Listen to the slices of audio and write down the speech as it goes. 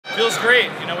Feels great.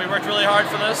 You know, we worked really hard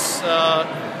for this.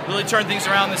 Really turned things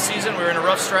around this season. We were in a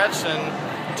rough stretch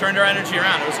and turned our energy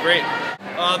around. It was great.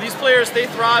 These players, they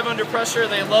thrive under pressure.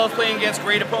 They love playing against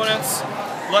great opponents.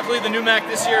 Luckily, the NEWMAC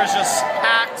this year is just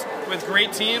packed with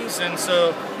great teams, and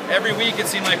so every week it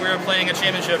seemed like we were playing a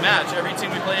championship match. Every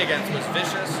team we play against was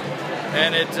vicious,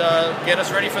 and it get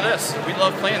us ready for this. We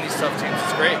love playing these tough teams.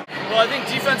 It's great. Well, I think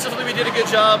defensively we did a good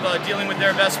job dealing with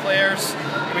their best players.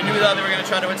 We knew that they were going to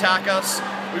try to attack us.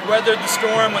 We weathered the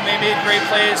storm when they made great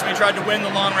plays. We tried to win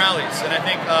the long rallies, and I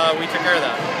think we took care of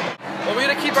that. Well, we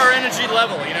got to keep our energy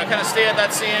level, you know, kind of stay at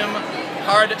that same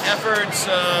hard efforts,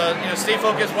 you know, stay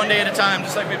focused one day at a time,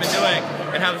 just like we've been doing,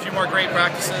 and have a few more great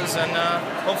practices, and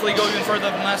hopefully go even further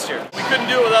than last year. We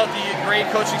couldn't do it without the great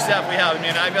coaching staff we have. I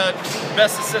mean, I've got the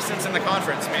best assistants in the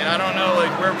conference. I mean, I don't know,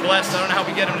 like, we're blessed. I don't know how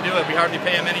we get them to do it. We hardly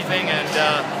pay them anything, and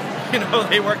you know,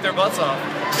 they work their butts off.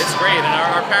 It's great, and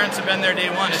our parents have been there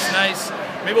day one. It's nice.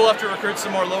 Maybe we'll have to recruit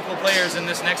some more local players in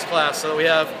this next class so that we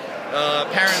have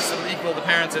parents that will equal the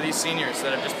parents of these seniors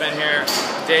that have just been here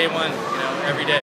day one, you know, every day.